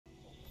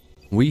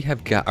we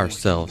have got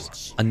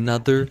ourselves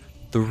another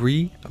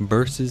 3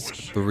 versus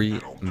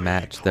 3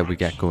 match that we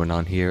got going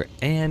on here,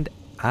 and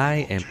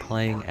I am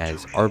playing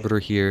as Arbiter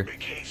here,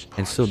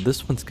 and so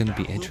this one's going to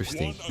be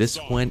interesting. This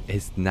one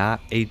is not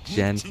a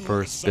Gen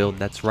first build.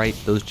 That's right,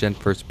 those Gen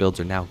first builds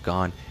are now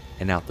gone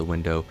and out the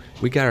window.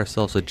 We got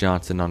ourselves a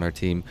Johnson on our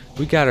team.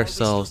 We got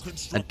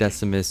ourselves a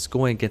Decimus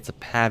going against a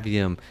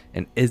Pavium,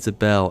 an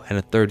Isabel, and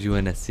a third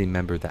UNSC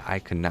member that I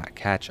could not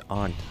catch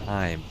on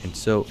time. And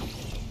so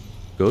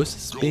Ghost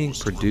is being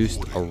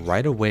produced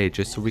right away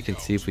just so we can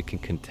see if we can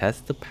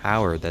contest the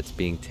power that's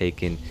being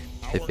taken,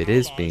 if it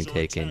is being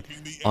taken,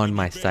 on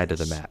my side of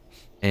the map.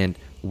 And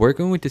we're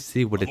going to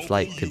see what it's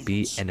like to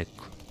be an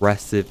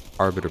aggressive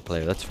Arbiter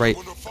player. That's right,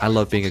 I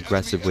love being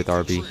aggressive with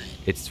RB.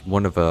 It's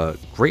one of a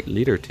great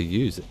leader to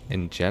use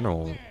in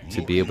general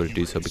to be able to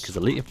do so because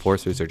elite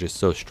enforcers are just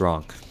so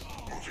strong.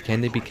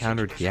 Can they be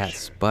countered?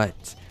 Yes,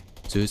 but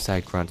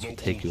suicide grunts will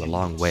take you a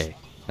long way.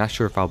 Not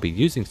sure if I'll be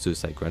using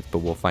suicide grunts, but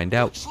we'll find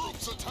out.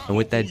 And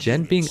with that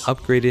gen being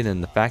upgraded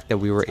and the fact that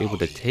we were able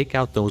to take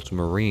out those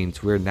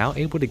marines, we're now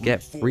able to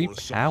get free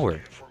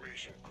power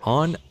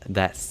on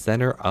that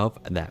center of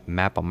that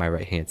map on my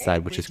right hand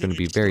side, which is going to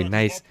be very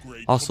nice.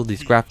 Also,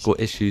 these graphical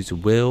issues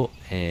will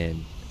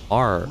and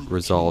are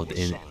resolved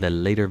in the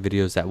later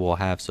videos that we'll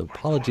have, so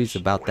apologies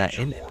about that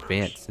in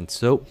advance. And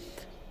so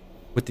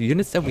with the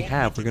units that we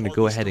have, we're going to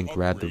go ahead and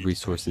grab the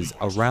resources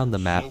around the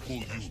map.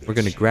 We're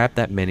going to grab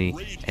that mini,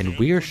 and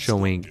we are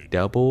showing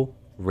double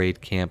raid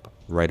camp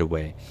right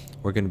away.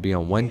 We're going to be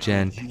on 1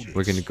 gen.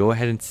 We're going to go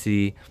ahead and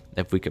see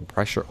if we can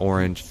pressure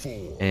orange,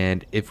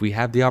 and if we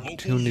have the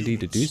opportunity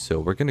to do so,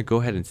 we're going to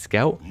go ahead and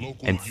scout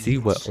and see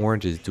what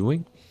orange is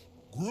doing,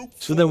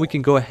 so that we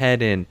can go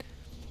ahead and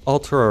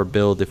alter our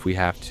build if we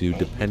have to,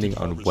 depending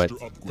on what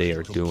they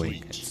are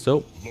doing.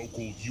 So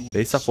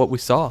based off what we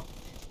saw,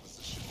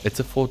 it's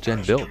a full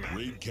gen build,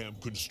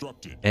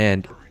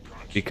 and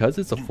because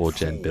it's a full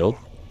gen build,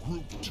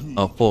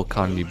 a full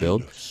economy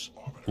build,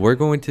 we're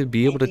going to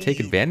be able to take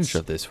advantage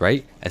of this,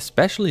 right?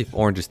 Especially if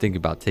orange is thinking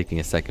about taking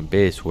a second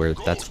base, where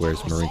that's where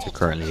his marines are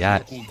currently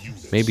at.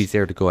 Maybe he's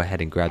there to go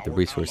ahead and grab the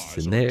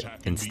resources in there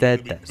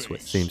instead. That's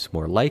what seems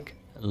more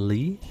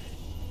likely.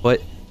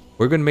 But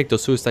we're going to make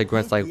those suicide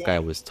grunts like I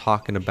was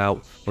talking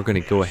about. We're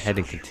going to go ahead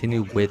and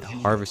continue with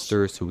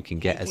harvesters so we can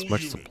get as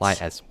much supply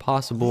as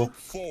possible.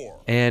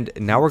 And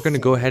now we're going to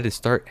go ahead and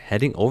start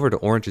heading over to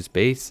orange's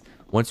base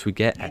once we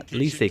get at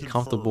least a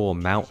comfortable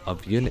amount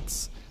of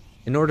units,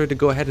 in order to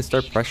go ahead and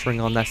start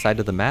pressuring on that side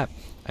of the map.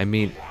 I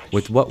mean,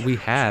 with what we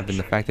have and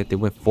the fact that they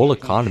went full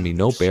economy,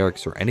 no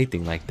barracks or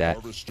anything like that,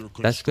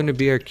 that's going to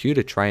be our cue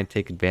to try and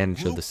take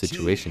advantage of the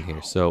situation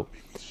here. So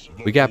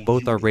we got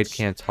both our raid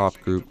camp top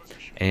group,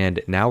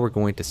 and now we're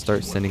going to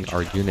start sending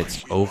our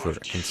units over.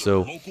 And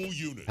so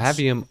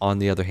Pavium, on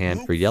the other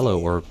hand, for yellow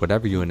or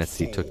whatever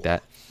UNSC took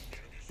that,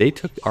 they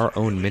took our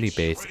own mini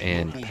base,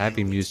 and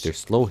Pavium used their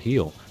slow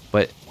heal.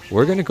 But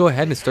we're going to go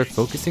ahead and start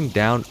focusing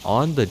down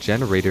on the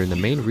generator, and the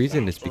main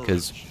reason is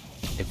because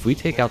if we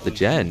take out the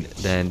gen,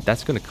 then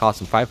that's going to cost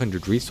them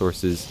 500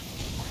 resources,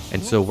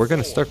 and so we're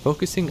going to start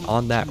focusing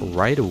on that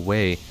right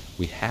away.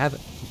 We have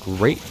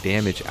great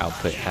damage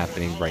output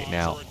happening right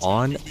now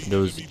on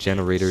those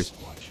generators,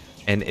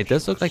 and it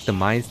does look like the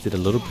mines did a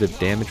little bit of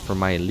damage for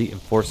my elite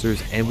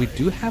enforcers, and we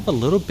do have a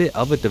little bit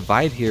of a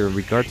divide here in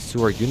regards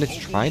to our units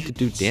trying to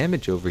do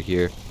damage over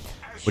here,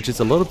 which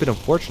is a little bit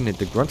unfortunate.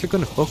 The grunts are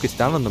going to focus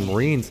down on the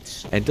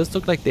marines, and it does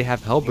look like they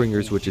have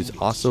hellbringers, which is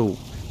also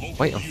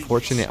quite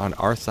unfortunate on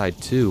our side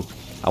too.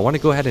 I want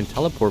to go ahead and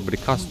teleport, but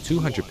it costs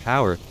 200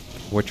 power.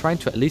 We're trying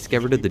to at least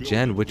get rid of the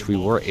gen, which we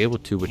were able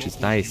to, which is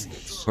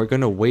nice. We're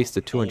going to waste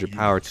the 200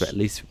 power to at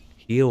least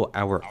heal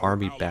our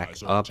army back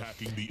up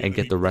and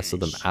get the rest of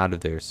them out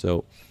of there.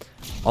 So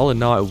all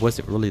in all, it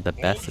wasn't really the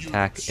best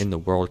attack in the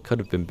world. Could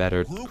have been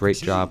better. Great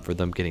job for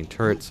them getting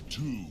turrets,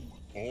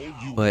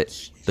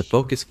 but the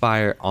focus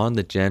fire on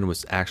the gen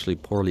was actually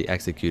poorly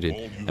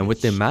executed, and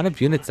with the amount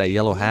of units that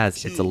yellow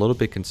has, it's a little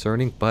bit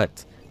concerning.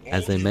 But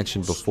as I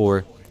mentioned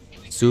before,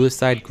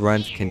 suicide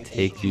grunts can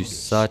take you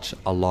such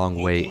a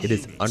long way. It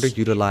is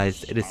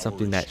underutilized. It is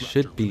something that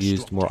should be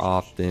used more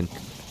often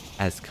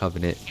as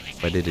Covenant,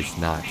 but it is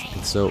not.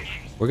 And so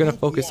we're going to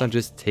focus on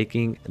just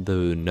taking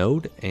the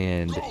node,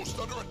 and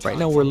right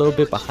now we're a little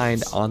bit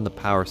behind on the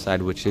power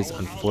side, which is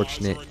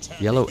unfortunate.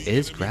 Yellow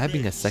is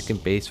grabbing a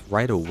second base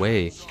right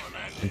away,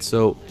 and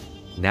so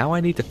now I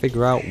need to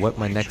figure out what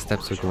my next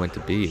steps are going to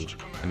be.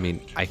 I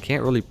mean, I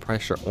can't really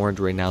pressure orange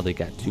right now. They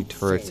got 2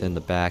 turrets in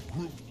the back,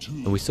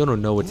 and we still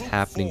don't know what's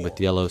happening with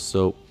yellow,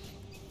 so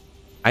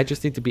I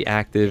just need to be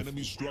active,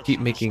 keep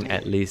making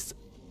at least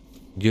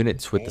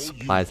units with the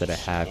supplies that I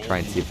have, try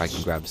and see if I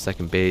can grab a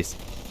second base.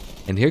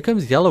 And here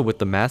comes yellow with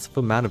the massive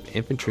amount of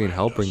infantry and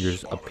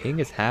hellbringers. A ping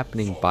is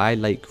happening by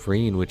light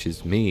green, which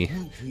is me,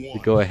 to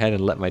go ahead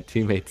and let my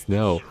teammates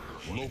know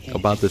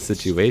about the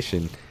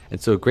situation.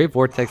 And so Great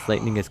Vortex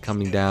Lightning is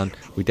coming down.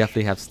 We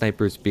definitely have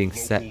snipers being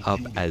set up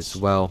as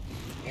well.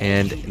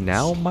 And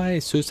now my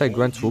Suicide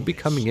Grunts will be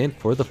coming in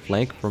for the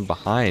flank from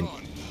behind.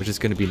 which is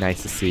going to be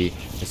nice to see.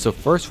 And so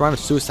first round of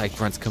Suicide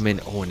Grunts come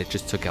in. Oh, and it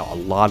just took out a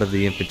lot of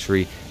the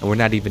infantry. And we're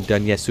not even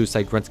done yet.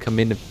 Suicide Grunts come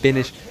in and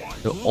finish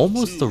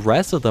almost the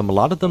rest of them. A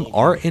lot of them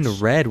are in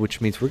red,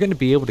 which means we're going to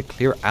be able to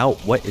clear out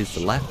what is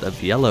left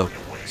of yellow.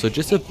 So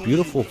just a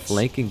beautiful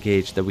flank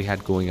engage that we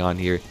had going on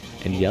here.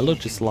 And yellow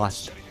just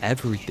lost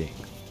everything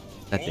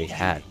that they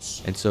had.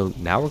 And so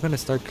now we're going to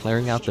start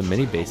clearing out the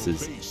mini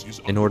bases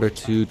in order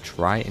to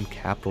try and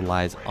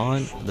capitalize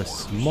on the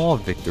small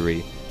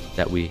victory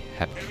that we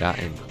have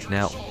gotten.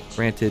 Now,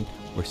 granted,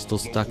 we're still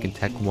stuck in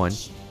Tech 1.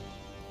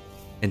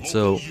 And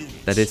so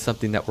that is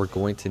something that we're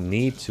going to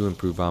need to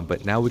improve on.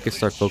 But now we can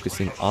start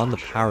focusing on the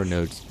power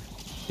nodes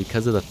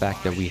because of the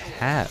fact that we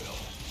have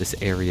this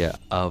area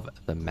of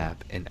the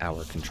map in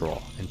our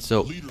control. And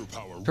so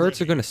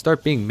turrets are going to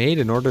start being made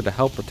in order to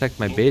help protect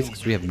my base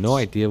because we have no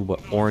idea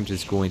what orange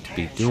is going to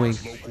be doing.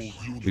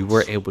 We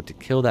were able to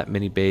kill that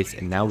mini base,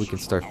 and now we can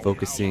start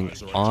focusing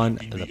on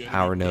the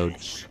power node.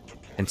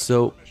 And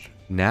so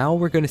now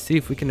we're going to see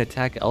if we can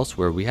attack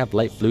elsewhere. We have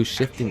light blue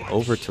shifting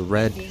over to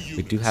red.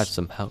 We do have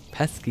some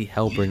pesky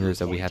Hellbringers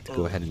that we have to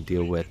go ahead and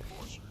deal with.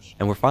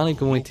 And we're finally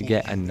going to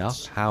get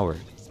enough power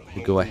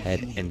to go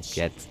ahead and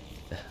get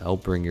the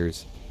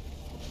Hellbringers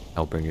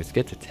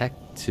get to Tech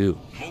 2.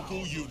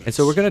 And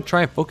so we're going to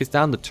try and focus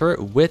down the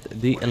turret with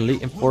the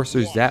elite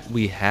enforcers that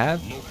we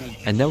have.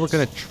 And then we're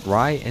going to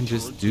try and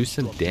just do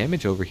some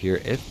damage over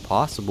here if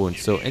possible. And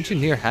so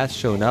engineer has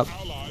shown up,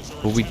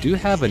 but we do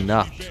have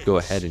enough to go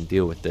ahead and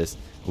deal with this.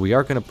 We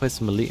are going to put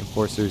some elite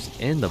enforcers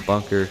in the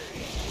bunker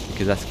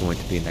because that's going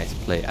to be a nice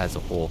play as a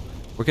whole.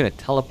 We're going to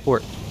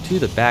teleport to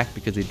the back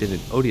because they did an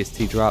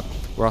ODST drop.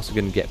 We're also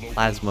going to get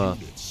plasma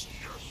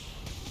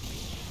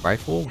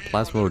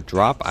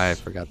drop. I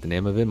forgot the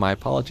name of it. My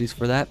apologies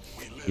for that.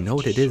 You know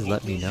what it is,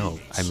 let me know.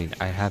 I mean,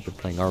 I have been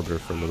playing Arbiter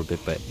for a little bit,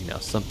 but you know,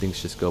 some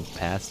things just go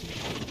past.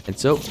 And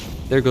so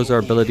there goes our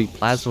ability.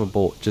 Plasma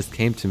bolt just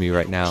came to me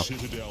right now,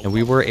 and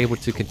we were able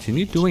to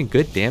continue doing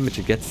good damage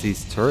against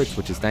these turrets,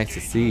 which is nice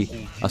to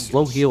see. A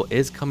slow heal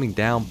is coming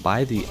down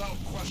by the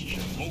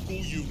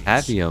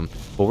Avium,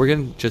 but we're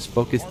going to just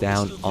focus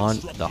down on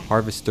the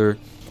harvester,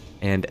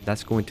 and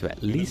that's going to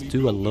at least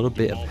do a little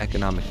bit of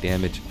economic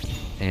damage.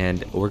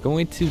 And we're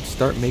going to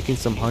start making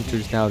some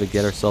hunters now to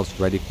get ourselves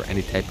ready for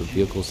any type of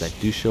vehicles that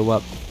do show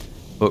up.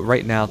 But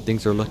right now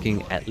things are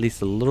looking at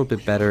least a little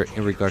bit better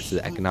in regards to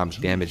the economic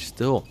damage.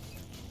 Still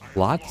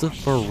lots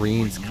of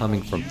Marines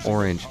coming from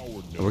orange,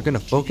 and we're going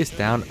to focus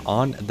down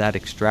on that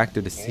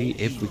extractor to see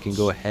if we can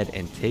go ahead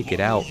and take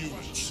it out.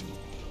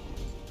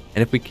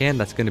 And if we can,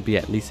 that's going to be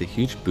at least a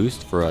huge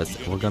boost for us.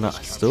 And we're going to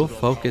still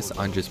focus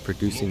on just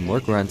producing more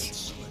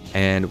grunts,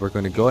 and we're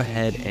going to go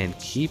ahead and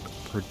keep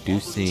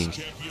producing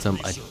some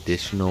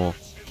additional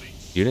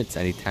units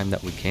anytime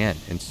that we can.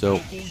 And so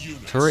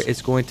turret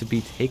is going to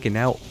be taken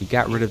out. We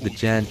got rid of the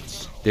gen.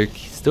 They're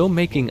still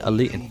making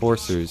elite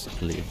enforcers,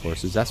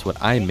 that's what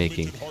I'm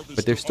making,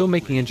 but they're still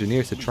making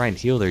engineers to try and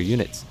heal their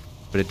units.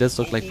 But it does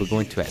look like we're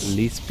going to at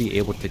least be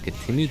able to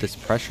continue this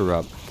pressure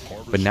up.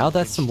 But now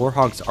that some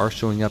warhogs are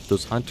showing up,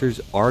 those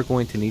hunters are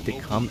going to need to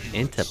come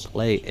into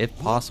play if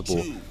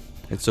possible.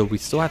 And so we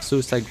still have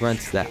suicide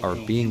grunts that are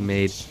being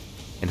made,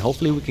 and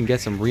hopefully we can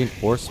get some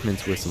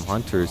reinforcements with some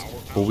hunters.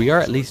 But we are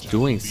at least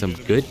doing some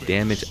good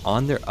damage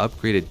on their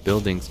upgraded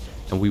buildings,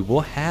 and we will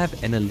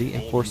have an elite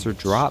enforcer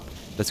drop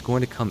that's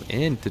going to come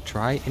in to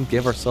try and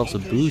give ourselves a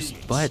boost.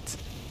 But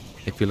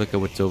if you look at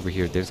what's over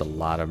here, there's a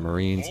lot of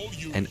Marines,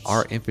 and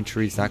our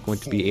infantry is not going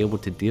to be able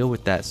to deal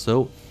with that.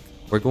 So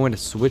we're going to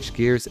switch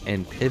gears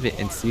and pivot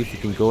and see if we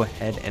can go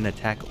ahead and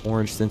attack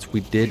orange, since we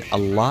did a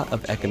lot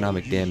of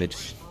economic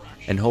damage.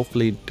 And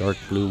hopefully dark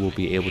blue will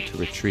be able to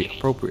retreat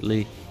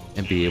appropriately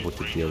and be able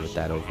to deal with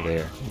that over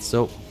there. And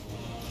so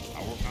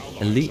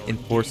elite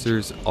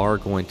enforcers are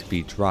going to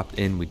be dropped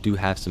in. We do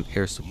have some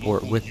air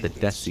support with the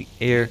Desi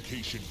Air.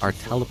 Our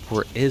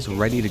teleport is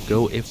ready to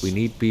go if we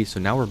need be.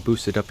 So now we're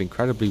boosted up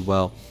incredibly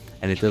well,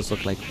 and it does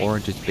look like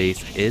orange's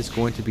base is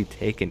going to be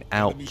taken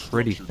out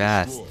pretty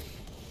fast.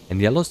 And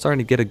yellow's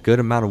starting to get a good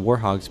amount of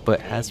warhogs, but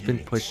has been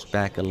pushed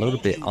back a little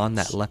bit on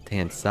that left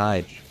hand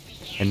side.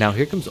 And now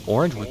here comes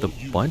orange with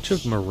a bunch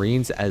of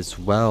Marines as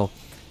well,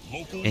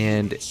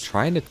 and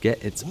trying to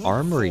get its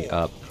armory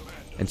up.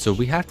 And so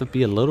we have to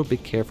be a little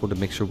bit careful to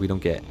make sure we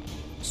don't get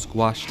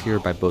squashed here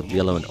by both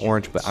yellow and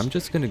orange. But I'm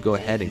just going to go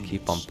ahead and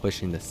keep on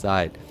pushing this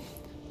side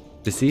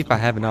to see if I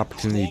have an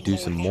opportunity to do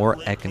some more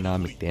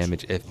economic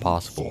damage if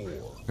possible.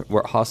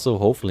 We're also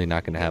hopefully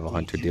not going to have a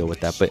hunter deal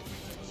with that, but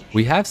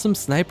we have some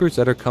snipers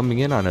that are coming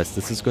in on us.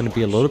 This is going to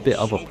be a little bit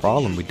of a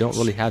problem. We don't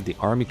really have the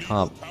army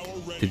comp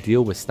to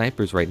deal with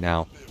snipers right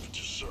now,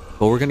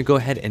 but we're going to go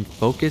ahead and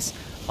focus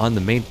on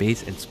the main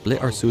base and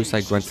split our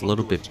suicide grunts a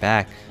little bit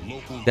back.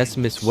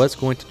 Decimus was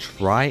going to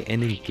try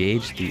and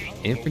engage the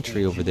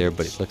infantry over there,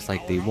 but it looks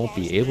like they won't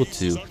be able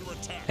to,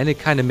 and it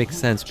kind of makes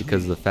sense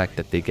because of the fact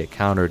that they get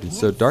countered. And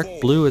so dark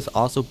blue is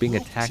also being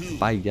attacked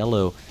by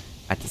yellow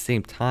at the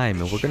same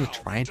time, and we're going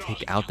to try and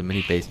take out the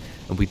mini base.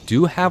 And we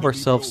do have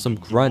ourselves some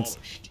grunts.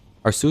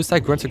 Our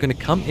suicide grunts are going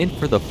to come in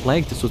for the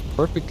flank. This was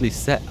perfectly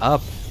set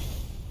up,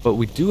 But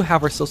we do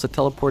have ourselves a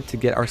teleport to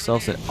get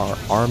ourselves and our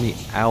army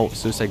out.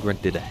 Suicide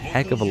Grunt did a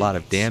heck of a lot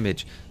of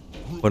damage.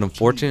 But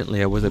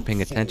unfortunately, I wasn't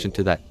paying attention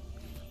to that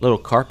little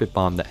carpet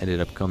bomb that ended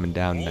up coming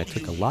down. And I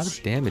took a lot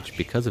of damage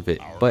because of it.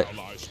 But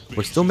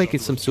we're still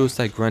making some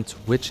Suicide Grunts,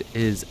 which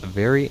is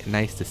very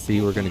nice to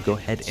see. We're going to go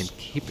ahead and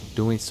keep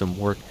doing some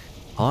work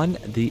on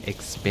the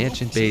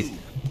expansion base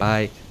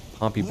by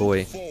Pompey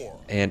Boy.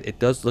 And it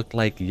does look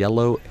like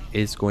yellow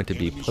is going to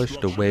be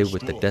pushed away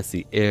with the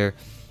Desi Air.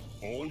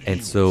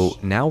 And so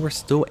now we're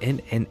still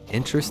in an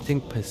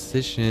interesting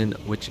position,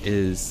 which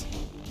is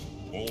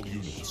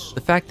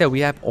the fact that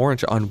we have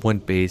orange on one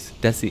base.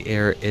 Desi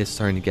Air is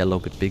starting to get a little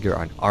bit bigger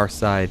on our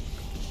side.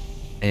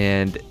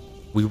 And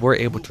we were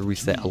able to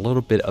reset a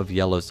little bit of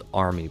yellow's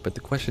army. But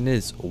the question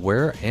is,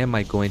 where am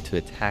I going to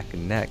attack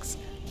next?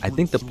 I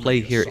think the play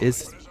here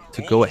is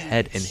to go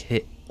ahead and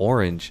hit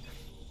orange.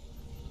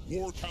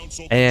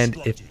 And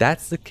if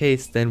that's the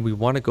case, then we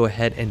want to go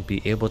ahead and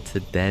be able to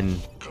then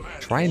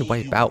try and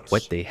wipe out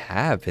what they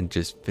have and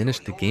just finish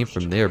the game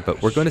from there.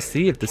 But we're going to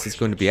see if this is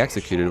going to be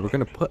executed. We're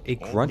going to put a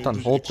grunt on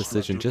hold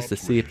position just to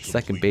see if the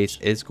second base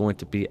is going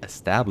to be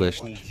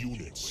established.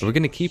 So we're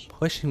going to keep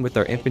pushing with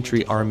our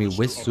infantry army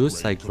with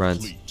Suicide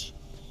Grunts.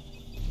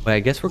 But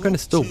I guess we're going to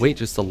still wait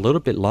just a little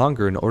bit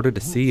longer in order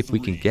to see if we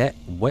can get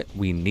what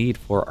we need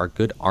for our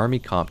good army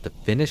comp to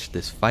finish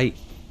this fight.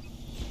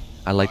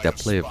 I like that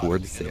play of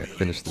words there,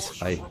 finish this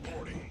fight.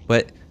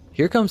 But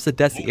here comes the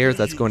Desi Airs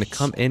that's going to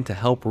come in to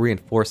help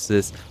reinforce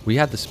this. We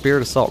have the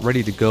Spirit Assault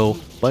ready to go.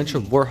 Bunch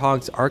of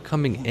Warhogs are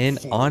coming in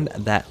on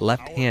that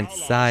left-hand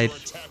side.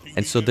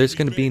 And so there's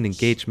going to be an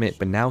engagement.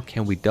 But now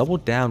can we double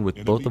down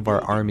with both of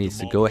our armies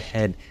to go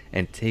ahead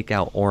and take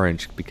out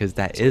orange? Because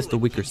that is the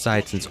weaker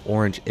side since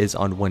orange is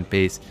on one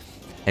base.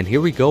 And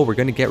here we go, we're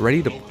going to get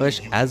ready to push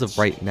as of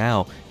right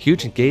now.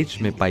 Huge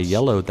engagement by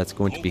yellow that's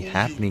going to be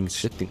happening,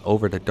 shifting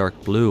over to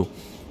dark blue.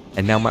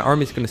 And now my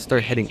army is going to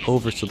start heading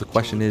over, so the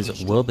question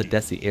is, will the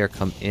Desi Air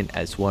come in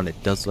as one?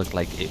 It does look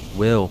like it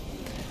will.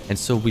 And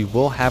so we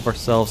will have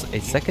ourselves a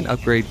second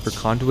upgrade for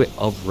Conduit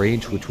of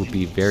Rage, which will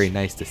be very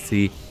nice to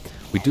see.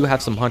 We do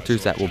have some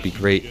hunters that will be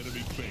great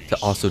to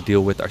also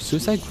deal with. Our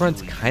Suicide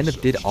Grunts kind of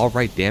did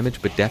alright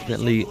damage, but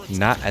definitely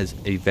not as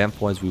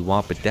eventful as we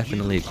want, but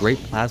definitely a great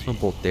Plasma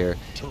Bolt there.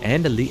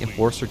 And Elite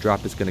Enforcer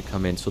drop is going to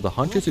come in. So the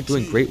hunters are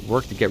doing great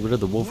work to get rid of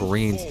the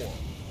Wolverines,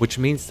 which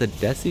means the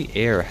Desi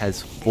Air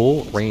has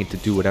full reign to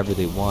do whatever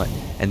they want.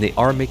 And they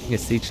are making a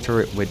siege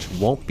turret, which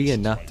won't be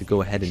enough to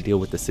go ahead and deal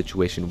with the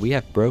situation. We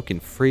have broken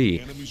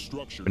free.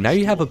 But now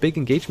you have a big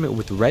engagement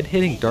with red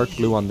hitting dark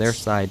blue on their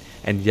side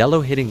and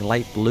yellow hitting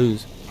light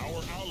blues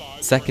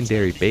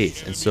secondary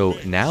base. And so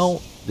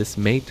now this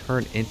may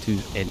turn into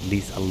at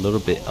least a little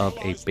bit of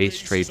a base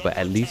trade, but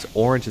at least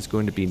orange is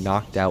going to be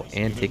knocked out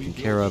and taken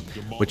care of,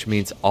 which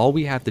means all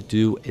we have to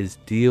do is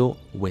deal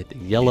with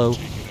yellow.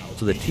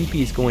 So the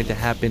TP is going to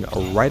happen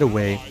right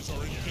away,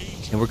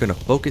 and we're going to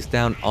focus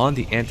down on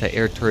the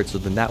anti-air turret, so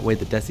then that way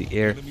the Desi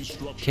Air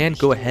can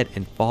go ahead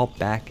and fall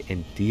back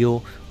and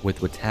deal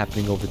with what's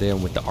happening over there.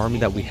 And with the army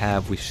that we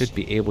have, we should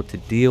be able to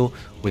deal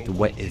with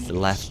what is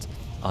left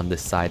on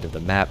this side of the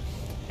map.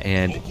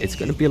 And it's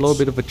going to be a little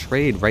bit of a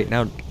trade. Right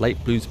now,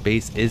 Light Blue's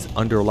base is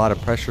under a lot of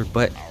pressure,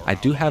 but I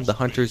do have the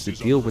hunters to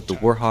deal with the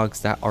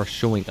Warhogs that are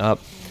showing up.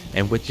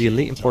 And with the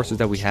Elite Enforcers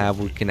that we have,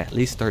 we can at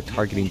least start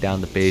targeting down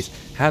the base,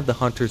 have the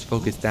hunters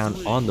focus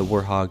down on the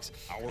Warhogs,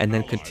 and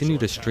then continue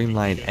to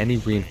streamline any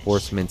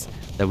reinforcements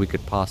that we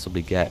could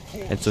possibly get.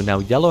 And so now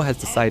Yellow has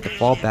decided to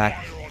fall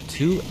back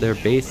to their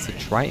base to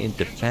try and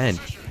defend.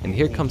 And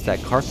here comes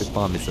that Carpet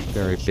Bomb. It's a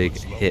very big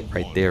hit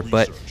right there,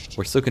 but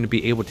we're still going to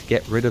be able to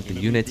get rid of the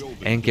units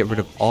and get rid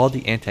of all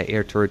the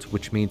anti-air turrets,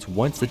 which means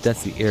once the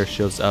Desi Air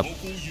shows up,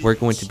 we're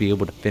going to be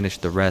able to finish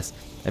the rest.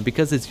 And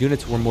because his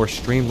units were more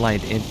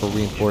streamlined in for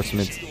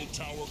reinforcements,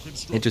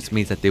 it just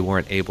means that they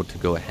weren't able to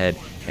go ahead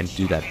and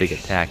do that big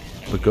attack.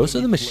 But Ghost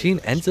of the Machine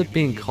ends up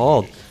being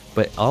called,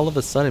 but all of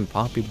a sudden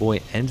Pompey Boy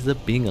ends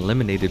up being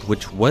eliminated,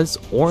 which was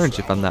orange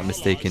if I'm not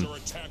mistaken.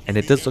 And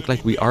it does look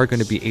like we are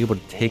going to be able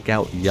to take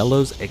out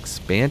Yellow's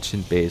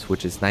expansion base,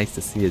 which is nice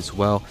to see as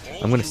well.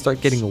 I'm going to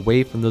start getting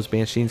away from those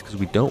machines because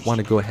we don't want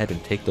to go ahead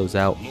and take those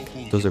out.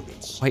 Those are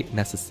quite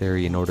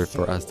necessary in order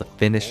for us to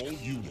finish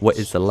what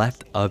is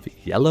left of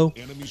Yellow.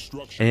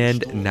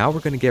 And now we're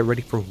going to get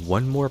ready for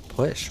one more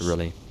push,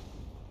 really.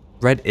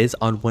 Red is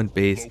on one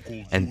base,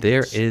 and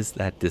there is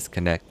that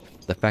disconnect.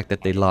 The fact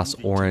that they lost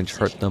orange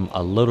hurt them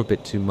a little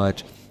bit too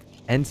much,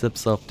 ends up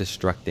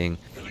self-destructing,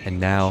 and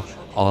now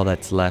all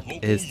that's left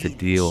is to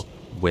deal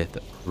with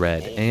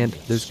red. And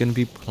there's going to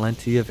be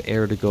plenty of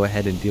air to go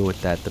ahead and deal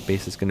with that. The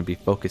base is going to be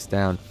focused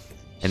down,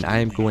 and I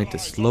am going to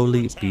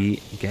slowly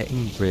be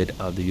getting rid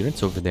of the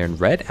units over there. And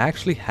red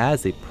actually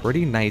has a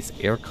pretty nice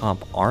air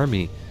comp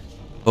army,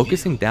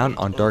 focusing down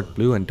on dark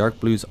blue, and dark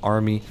blue's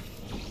army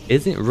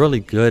isn't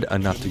really good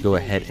enough to go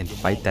ahead and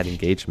fight that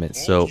engagement.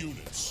 So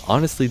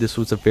honestly, this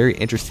was a very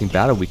interesting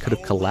battle. We could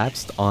have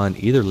collapsed on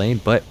either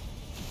lane, but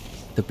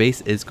the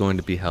base is going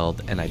to be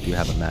held, and I do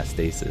have a mass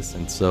stasis.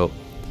 And so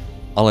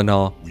All in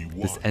all,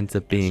 this ends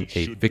up being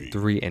a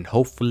victory and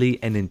hopefully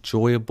an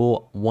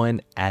enjoyable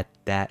one at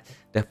that.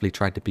 Definitely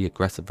tried to be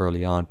aggressive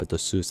early on, but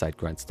those suicide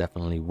grunts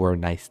definitely were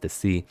nice to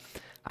see.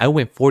 I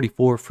went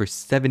 44 for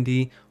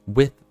 70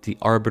 with the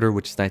Arbiter,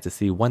 which is nice to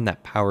see. Won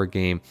that power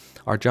game.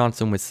 Our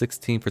Johnson went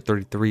 16 for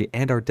 33,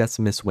 and our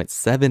Decimus went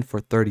 7 for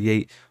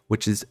 38,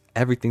 which is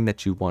everything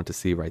that you want to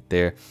see right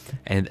there.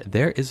 And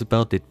there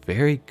Isabel did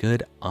very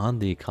good on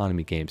the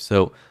economy game.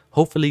 So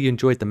hopefully you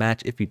enjoyed the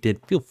match. If you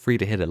did, feel free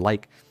to hit a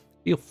like.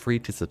 Feel free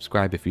to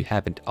subscribe if you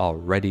haven't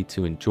already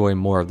to enjoy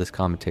more of this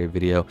commentary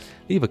video.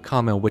 Leave a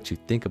comment on what you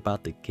think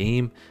about the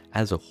game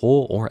as a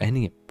whole or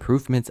any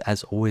improvements.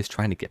 As always,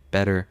 trying to get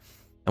better.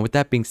 And with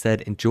that being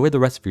said, enjoy the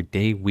rest of your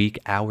day, week,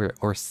 hour,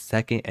 or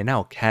second, and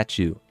I'll catch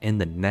you in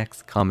the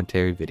next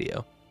commentary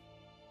video.